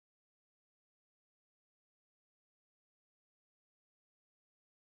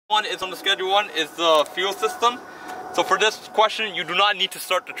One is on the schedule one is the fuel system. So for this question, you do not need to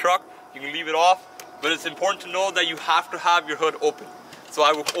start the truck. You can leave it off, but it's important to know that you have to have your hood open. So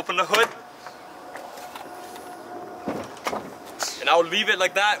I will open the hood, and I'll leave it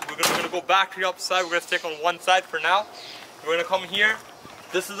like that. We're gonna go back to the opposite side. We're gonna stick on one side for now. We're gonna come here.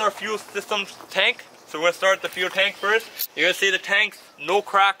 This is our fuel system tank. So we're gonna start the fuel tank first. You're gonna see the tanks, no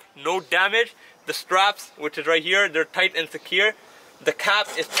crack, no damage. The straps, which is right here, they're tight and secure. The cap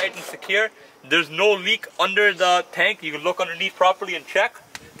is tight and secure. There's no leak under the tank. You can look underneath properly and check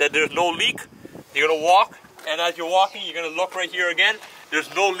that there's no leak. You're gonna walk, and as you're walking, you're gonna look right here again. There's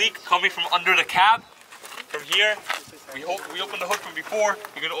no leak coming from under the cab. From here, we opened the hood from before.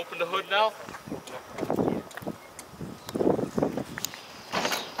 You're gonna open the hood now.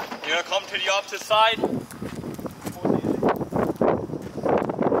 You're gonna come to the opposite side.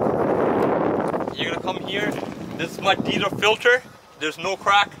 You're gonna come here. This is my diesel filter. There's no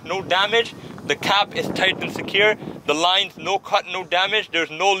crack, no damage. The cap is tight and secure. The lines, no cut, no damage.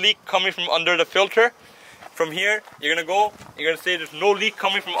 There's no leak coming from under the filter. From here, you're gonna say there's no leak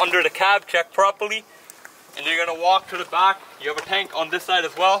coming from under the cab. Check properly. And you're gonna walk to the back. You have a tank on this side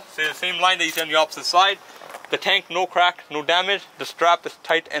as well. So the same line that you see on the opposite side. The tank, no crack, no damage. The strap is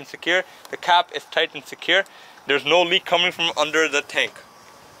tight and secure. The cap is tight and secure. There's no leak coming from under the tank.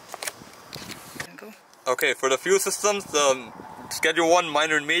 Okay, for the fuel systems, the schedule 1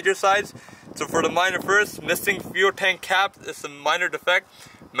 minor and major sides. So for the minor first, missing fuel tank cap is a minor defect.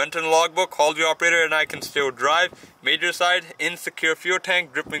 Mention logbook, call the operator and I can still drive. Major side, insecure fuel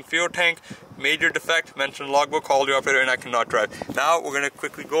tank, dripping fuel tank, major defect, mention logbook, call the operator and I cannot drive. Now we're going to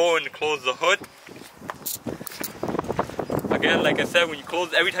quickly go and close the hood. Again, like I said,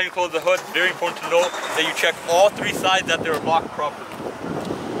 every time you close the hood, it's very important to know that you check all 3 sides that they're locked properly.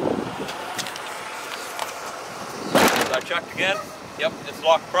 So I checked again. Yep, it's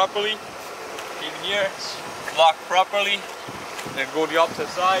locked properly. Even here, it's locked properly. Then go the opposite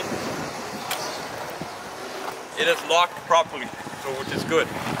side. It is locked properly, so which is good.